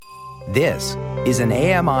This is an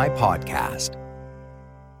AMI podcast.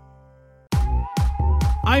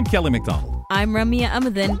 I'm Kelly McDonald. I'm Ramya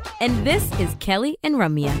Amadin, and this is Kelly and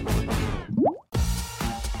Ramya.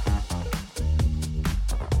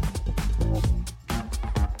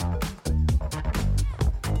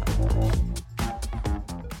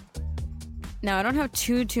 Now, I don't have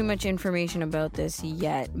too much information about this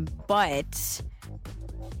yet, but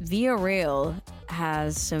Via Rail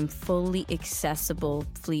has some fully accessible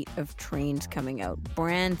fleet of trains coming out.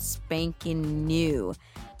 Brand spanking new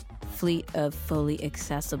fleet of fully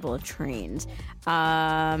accessible trains.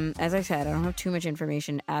 As I said, I don't have too much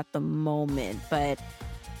information at the moment, but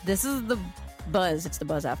this is the buzz. It's the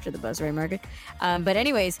buzz after the buzz, right, Margaret? But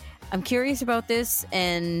anyways, I'm curious about this,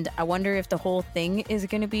 and I wonder if the whole thing is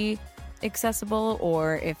going to be accessible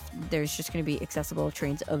or if there's just going to be accessible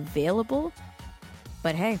trains available.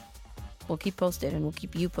 But hey, we'll keep posted, and we'll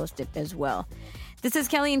keep you posted as well. This is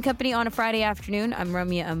Kelly and Company on a Friday afternoon. I'm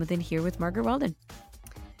Ramya Amadin here with Margaret Weldon.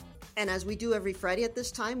 And as we do every Friday at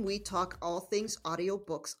this time, we talk all things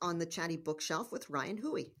audiobooks on the Chatty Bookshelf with Ryan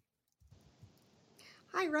Huey.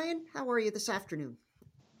 Hi, Ryan. How are you this afternoon?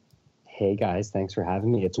 Hey guys, thanks for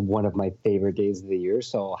having me. It's one of my favorite days of the year,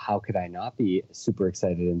 so how could I not be super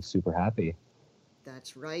excited and super happy?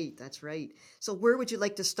 That's right. That's right. So where would you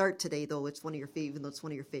like to start today, though? It's one of your even though it's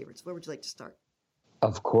one of your favorites. Where would you like to start?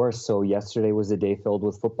 Of course. So yesterday was a day filled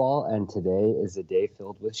with football, and today is a day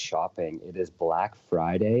filled with shopping. It is Black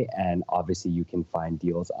Friday, and obviously you can find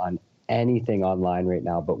deals on anything online right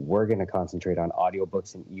now, but we're going to concentrate on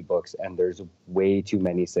audiobooks and ebooks, and there's way too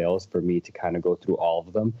many sales for me to kind of go through all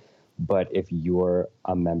of them. But if you're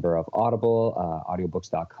a member of Audible,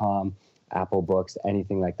 audiobooks.com, Apple Books,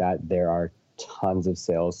 anything like that, there are tons of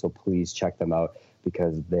sales. So please check them out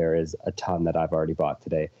because there is a ton that I've already bought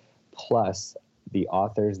today. Plus, the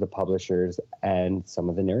authors, the publishers, and some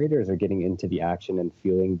of the narrators are getting into the action and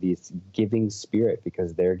feeling this giving spirit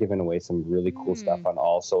because they're giving away some really cool stuff on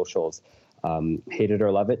all socials. Hate it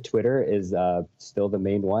or love it, Twitter is still the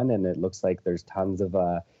main one, and it looks like there's tons of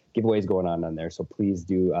giveaways going on there. So please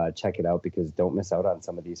do check it out because don't miss out on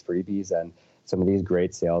some of these freebies and some of these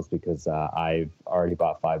great sales because I've already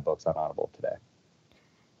bought 5 books on Audible today.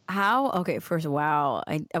 How? Okay, first, wow.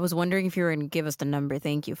 I was wondering if you were going to give us the number.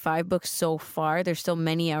 Thank you. 5 books so far. There's still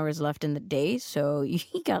many hours left in the day, so you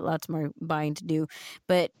got lots more buying to do.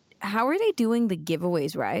 But how are they doing the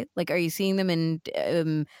giveaways, right? Like, are you seeing them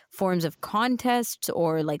in forms of contests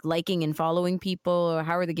or like liking and following people? Or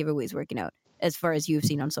how are the giveaways working out as far as you've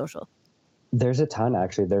seen on social? There's a ton,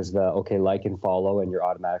 actually. There's the, like and follow, and you're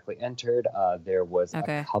automatically entered. There was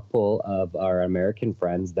a couple of our American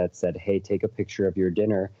friends that said, hey, take a picture of your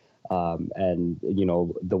dinner. And, you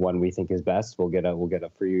know, the one we think is best, we'll get a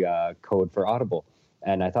free code for Audible.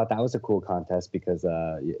 And I thought that was a cool contest because,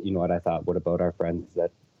 you know what I thought? What about our friends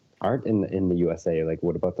that aren't in the USA? Like,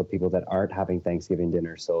 what about the people that aren't having Thanksgiving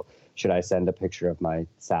dinner? So should I send a picture of my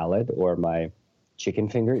salad or my chicken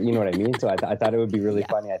finger? You know what I mean? So I thought it would be really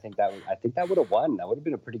funny. I think that would have won. That would have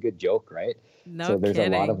been a pretty good joke, right? No so there's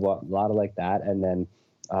kidding. a lot of like that, and then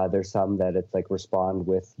there's some that it's like respond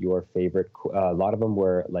with your favorite. A lot of them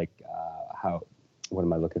were like what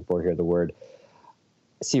am I looking for here? The word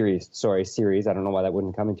series. I don't know why that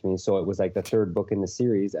wouldn't come into me. So it was like the third book in the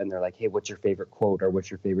series, and they're like, hey, what's your favorite quote or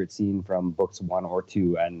what's your favorite scene from books 1 or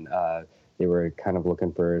 2? And they were kind of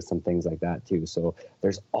looking for some things like that too. So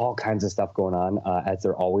there's all kinds of stuff going on, as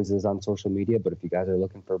there always is on social media. But if you guys are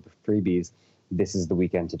looking for freebies, this is the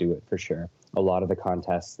weekend to do it for sure. A lot of the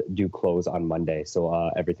contests do close on Monday, so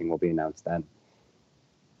everything will be announced then.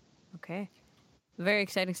 Okay. Very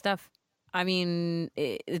exciting stuff. I mean,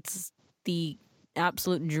 it's the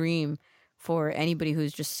absolute dream for anybody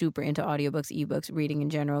who's just super into audiobooks, ebooks, reading in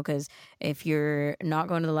general, because if you're not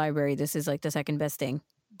going to the library, this is like the second best thing.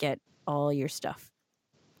 Get all your stuff.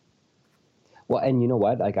 Well, and you know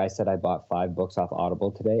what? Like I said, I bought 5 books off Audible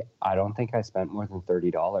today. I don't think I spent more than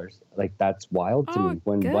 $30. Like that's wild to me.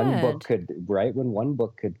 When one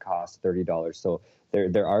book could cost $30. So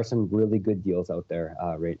there are some really good deals out there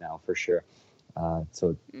right now for sure.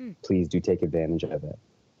 So please do take advantage of it.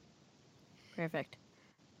 Perfect.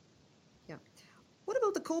 Yeah. What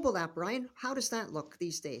about the Kobo app, Ryan? How does that look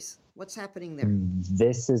these days? What's happening there?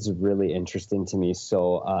 This is really interesting to me.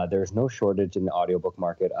 So there's no shortage in the audiobook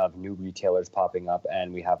market of new retailers popping up,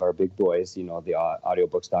 and we have our big boys, you know, the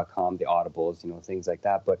audiobooks.com, the Audibles, you know, things like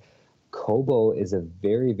that. But Kobo is a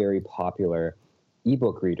very, very popular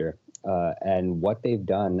ebook reader. And what they've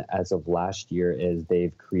done as of last year is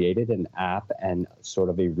they've created an app and sort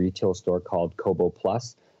of a retail store called Kobo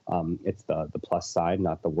Plus. It's the plus sign,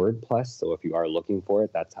 not the word plus. So if you are looking for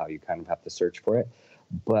it, that's how you kind of have to search for it.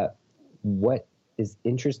 But what is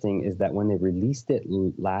interesting is that when they released it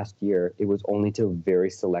last year, it was only to very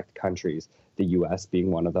select countries, the US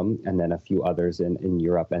being one of them, and then a few others in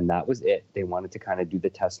Europe. And that was it. They wanted to kind of do the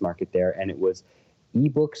test market there, and it was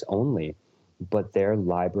ebooks only. But their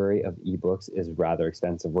library of ebooks is rather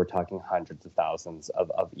extensive. We're talking hundreds of thousands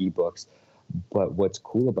of ebooks. But what's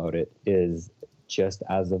cool about it is just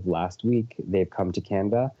as of last week, they've come to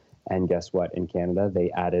Canada. And guess what? In Canada,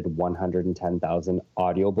 they added 110,000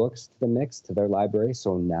 audiobooks to the mix, to their library.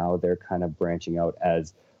 So now they're kind of branching out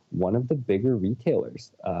as one of the bigger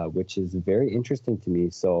retailers, which is very interesting to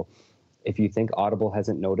me. So if you think Audible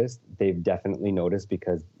hasn't noticed, they've definitely noticed,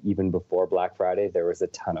 because even before Black Friday, there was a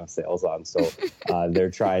ton of sales on. So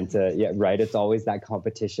they're trying to, yeah, right. It's always that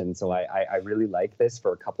competition. So I really like this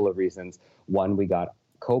for a couple of reasons. One, we got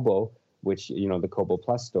Kobo, which, you know, the Kobo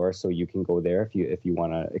Plus store. So you can go there if you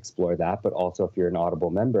want to explore that. But also if you're an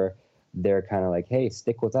Audible member, they're kind of like, hey,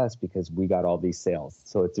 stick with us because we got all these sales.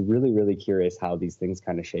 So it's really, really curious how these things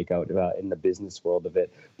kind of shake out in the business world of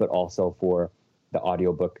it, but also for the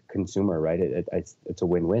audiobook consumer, right? It's a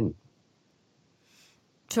win-win.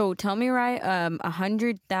 So tell me, Rye,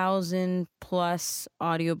 100,000 plus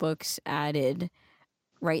audiobooks added,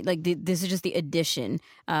 right? Like this is just the addition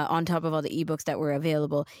on top of all the ebooks that were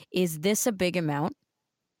available. Is this a big amount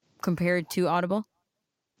compared to Audible?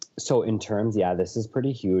 So in terms, yeah, this is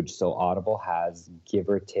pretty huge. So Audible has, give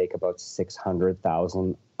or take, about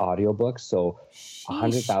 600,000 audiobooks. So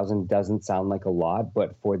 100,000 doesn't sound like a lot,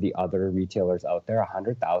 but for the other retailers out there,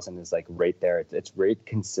 100,000 is like right there. It's very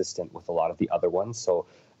consistent with a lot of the other ones. So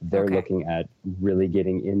they're looking at really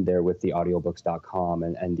getting in there with the audiobooks.com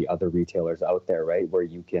and the other retailers out there, right? Where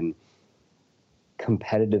you can,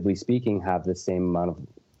 competitively speaking, have the same amount of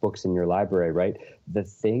books in your library, right? The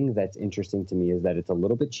thing that's interesting to me is that it's a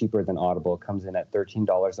little bit cheaper than Audible. It comes in at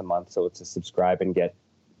 $13 a month. So it's a subscribe and get,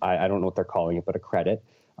 I don't know what they're calling it, but a credit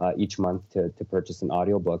each month to purchase an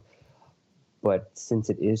audiobook. But since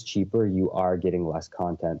it is cheaper, you are getting less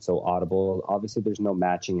content. So Audible, obviously there's no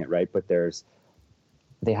matching it, right? But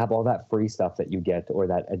they have all that free stuff that you get, or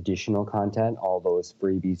that additional content, all those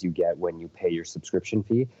freebies you get when you pay your subscription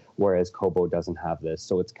fee, whereas Kobo doesn't have this.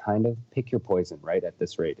 So it's kind of pick your poison, right? At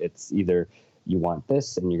this rate, it's either you want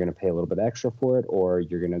this and you're going to pay a little bit extra for it, or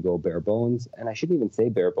you're going to go bare bones. And I shouldn't even say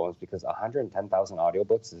bare bones, because 110,000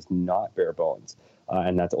 audiobooks is not bare bones.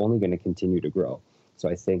 And that's only going to continue to grow. So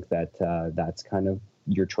I think that that's kind of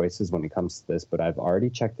your choices when it comes to this. But I've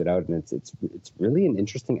already checked it out, and it's really an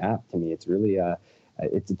interesting app to me. It's really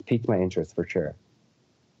it's piqued my interest for sure.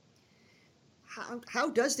 How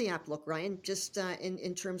does the app look, Ryan? Just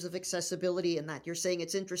in terms of accessibility and that, you're saying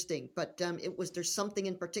it's interesting, but was there something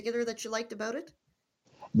in particular that you liked about it?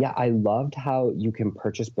 Yeah, I loved how you can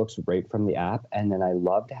purchase books right from the app, and then I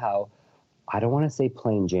loved how, I don't want to say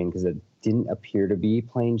plain Jane because it didn't appear to be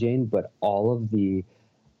plain Jane, but all of the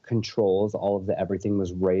controls, all of the everything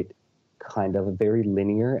was right, kind of very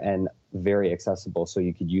linear and very accessible. So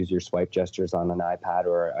you could use your swipe gestures on an iPad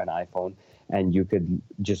or an iPhone, and you could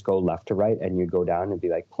just go left to right, and you'd go down and be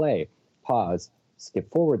like, play, pause,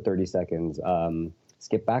 skip forward 30 seconds,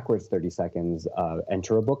 skip backwards 30 seconds,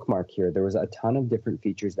 enter a bookmark here. There was a ton of different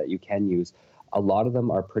features that you can use. A lot of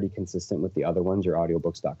them are pretty consistent with the other ones, your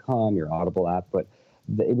audiobooks.com, your Audible app, but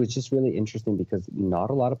it was just really interesting because not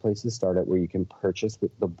a lot of places start out where you can purchase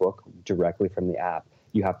the book directly from the app.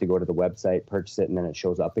 You have to go to the website, purchase it, and then it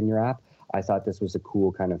shows up in your app. I thought this was a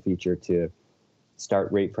cool kind of feature to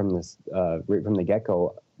start right from the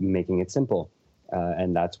get-go, making it simple.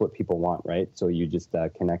 And that's what people want, right? So you just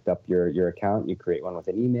connect up your account, you create one with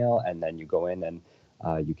an email, and then you go in and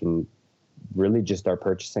you can really just start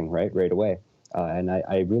purchasing right away. And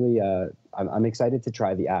I really, I'm excited to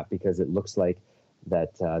try the app because it looks like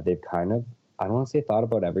that they've kind of, I don't want to say thought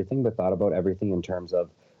about everything, but thought about everything in terms of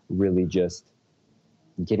really just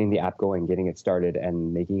getting the app going, getting it started,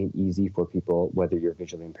 and making it easy for people, whether you're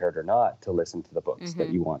visually impaired or not, to listen to the books that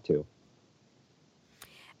you want to.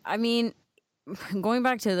 I mean, going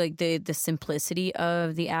back to like the simplicity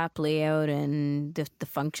of the app layout and the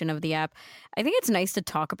function of the app, I think it's nice to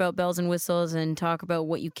talk about bells and whistles and talk about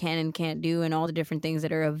what you can and can't do and all the different things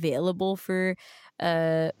that are available for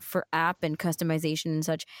app and customization and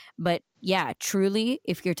such. But yeah, truly,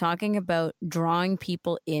 if you're talking about drawing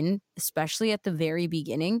people in, especially at the very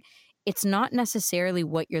beginning, it's not necessarily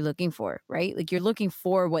what you're looking for, right? Like you're looking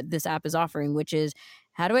for what this app is offering, which is,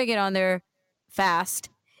 how do I get on there fast?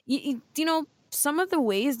 You know, some of the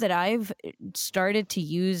ways that I've started to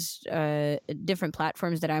use different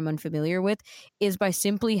platforms that I'm unfamiliar with is by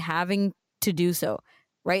simply having to do so.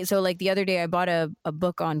 right? So like the other day I bought a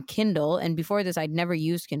book on Kindle, and before this I'd never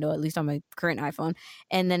used Kindle, at least on my current iPhone,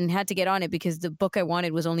 and then had to get on it because the book I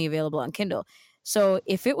wanted was only available on Kindle. So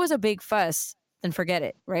if it was a big fuss, then forget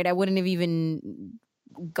it, right? I wouldn't have even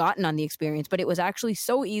gotten on the experience, but it was actually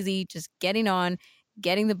so easy, just getting on,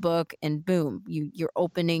 getting the book, and boom, you're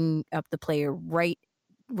opening up the player right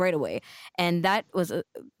away. And that was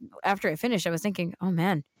after I finished, I was thinking, oh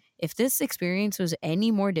man, if this experience was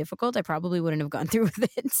any more difficult, I probably wouldn't have gone through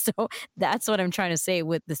with it. So that's what I'm trying to say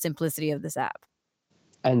with the simplicity of this app.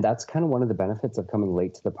 And that's kind of one of the benefits of coming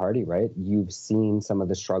late to the party, right? You've seen some of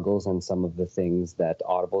the struggles and some of the things that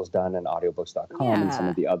Audible's done and audiobooks.com and some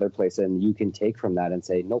of the other places. And you can take from that and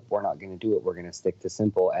say, nope, we're not going to do it. We're going to stick to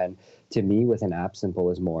simple. And to me, with an app,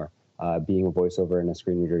 simple is more. Being a voiceover and a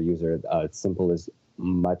screen reader user, simple is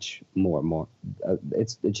much more.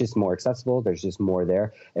 It's just more accessible. There's just more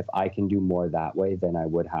there. If I can do more that way, then I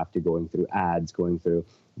would have to going through ads, going through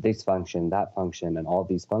this function, that function, and all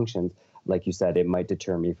these functions. Like you said, it might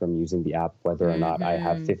deter me from using the app, whether or not I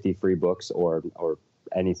have 50 free books or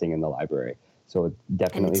anything in the library. So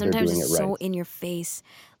definitely and sometimes they're doing it's it right. so in your face.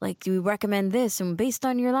 Like, do we recommend this and based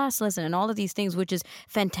on your last listen and all of these things, which is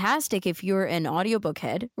fantastic if you're an audiobook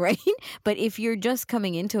head, right? But if you're just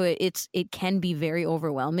coming into it, it can be very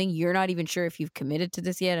overwhelming. You're not even sure if you've committed to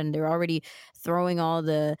this yet, and they're already throwing all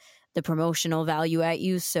the promotional value at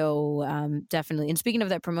you. So definitely. And speaking of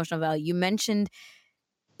that promotional value, you mentioned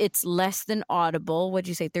it's less than Audible. What'd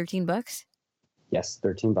you say, $13? Yes,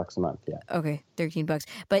 $13 a month. Yeah. Okay, $13.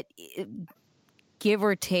 But give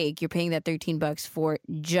or take, you're paying that $13 for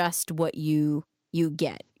just what you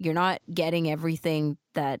get. You're not getting everything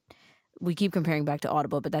that we keep comparing back to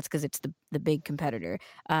Audible, but that's because it's the big competitor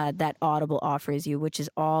that Audible offers you, which is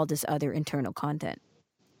all this other internal content.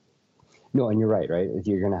 No, and you're right?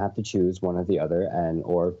 You're going to have to choose one or the other,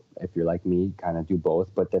 or if you're like me, kind of do both.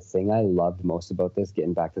 But the thing I loved most about this,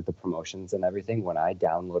 getting back to the promotions and everything, when I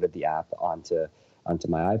downloaded the app onto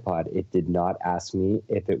my iPod, it did not ask me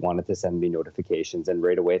if it wanted to send me notifications. And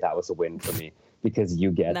right away, that was a win for me because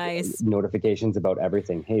you get notifications about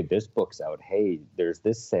everything. Hey, this book's out. Hey, there's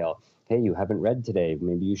this sale. Hey, you haven't read today.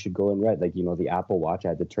 Maybe you should go and read. Like, the Apple Watch, I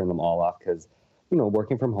had to turn them all off because,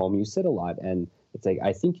 working from home, you sit a lot. And it's like,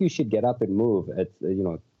 I think you should get up and move. It's,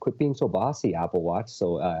 quit being so bossy, Apple Watch.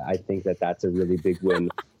 So I think that's a really big win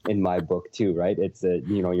in my book too, right? It's,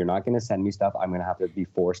 you're not going to send me stuff. I'm going to have to be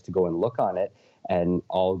forced to go and look on it, and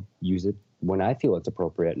I'll use it when I feel it's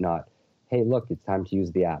appropriate, not, hey, look, it's time to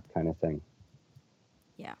use the app kind of thing.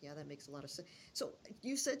 Yeah. Yeah, that makes a lot of sense. So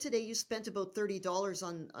you said today you spent about $30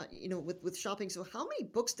 on, with shopping. So how many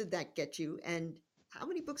books did that get you? And how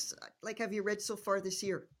many books have you read so far this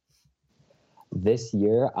year? This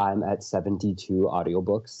year, I'm at 72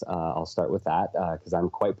 audiobooks. I'll start with that because I'm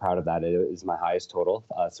quite proud of that. It is my highest total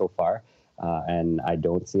so far, and I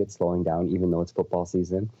don't see it slowing down, even though it's football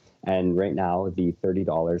season. And right now, the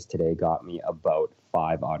 $30 today got me about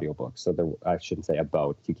 5 audiobooks. So I shouldn't say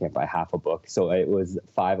about. You can't buy half a book. So it was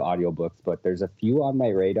 5 audiobooks, but there's a few on my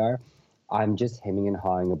radar. I'm just hemming and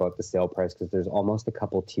hawing about the sale price because there's almost a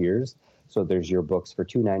couple tiers. So there's your books for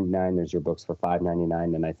 $2.99, there's your books for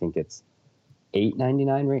 $5.99, and I think it's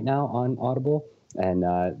 $8.99 right now on Audible, and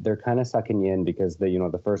they're kind of sucking you in because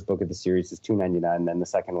the first book of the series is $2.99, and then the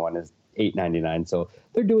second one is $8.99. So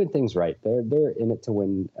they're doing things right. They're in it to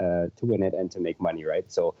win it and to make money, right?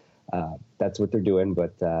 So that's what they're doing.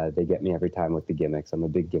 But they get me every time with the gimmicks. I'm a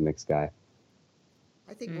big gimmicks guy.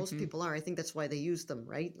 I think most people are. I think that's why they use them,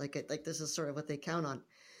 right? Like this is sort of what they count on.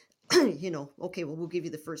 Okay, well, we'll give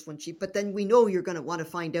you the first one cheap, but then we know you're going to want to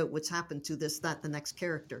find out what's happened to this, that, the next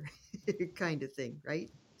character kind of thing, right?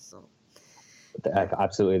 So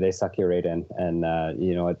absolutely, they suck you right in. And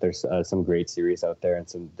there's some great series out there,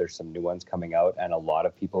 and there's some new ones coming out, and a lot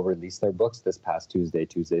of people released their books this past Tuesday.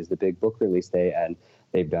 Tuesday is the big book release day, and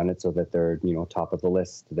they've done it so that they're top of the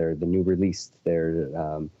list. They're the new release. They're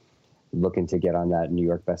looking to get on that New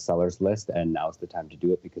York bestsellers list, and now's the time to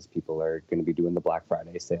do it because people are going to be doing the Black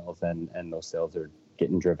Friday sales, and those sales are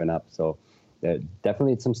getting driven up. So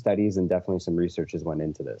definitely some studies and definitely some research has went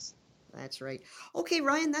into this. That's right. Okay,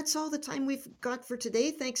 Ryan, that's all the time we've got for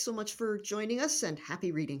today. Thanks so much for joining us, and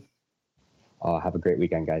happy reading. Have a great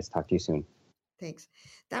weekend, guys. Talk to you soon. Thanks.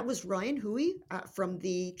 That was Ryan Hui from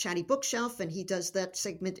the Chatty Bookshelf, and he does that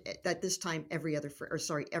segment at this time every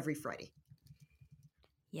Friday.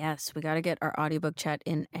 Yes, we got to get our audiobook chat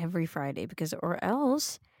in every Friday or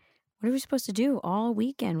else what are we supposed to do all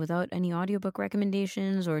weekend without any audiobook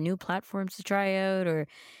recommendations or new platforms to try out or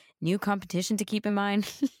new competition to keep in mind?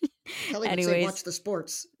 Kelly would say watch the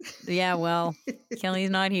sports. Yeah, well, Kelly's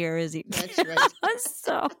not here, is he? That's right.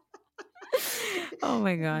 So Oh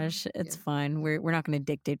my gosh, it's fine. We're not going to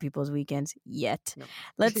dictate people's weekends yet. No.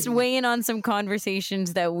 Let's weigh in on some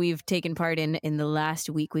conversations that we've taken part in the last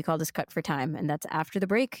week. We call this Cut for Time, and that's after the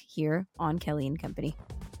break here on Kelly and Company.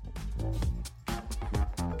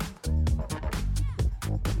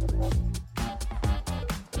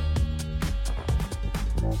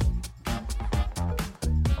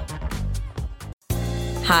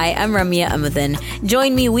 Hi, I'm Ramya Amudan.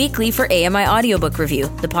 Join me weekly for AMI Audiobook Review,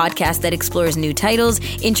 the podcast that explores new titles,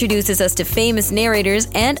 introduces us to famous narrators,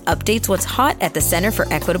 and updates what's hot at the Center for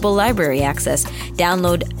Equitable Library Access.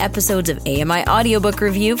 Download episodes of AMI Audiobook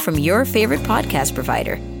Review from your favorite podcast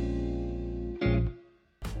provider.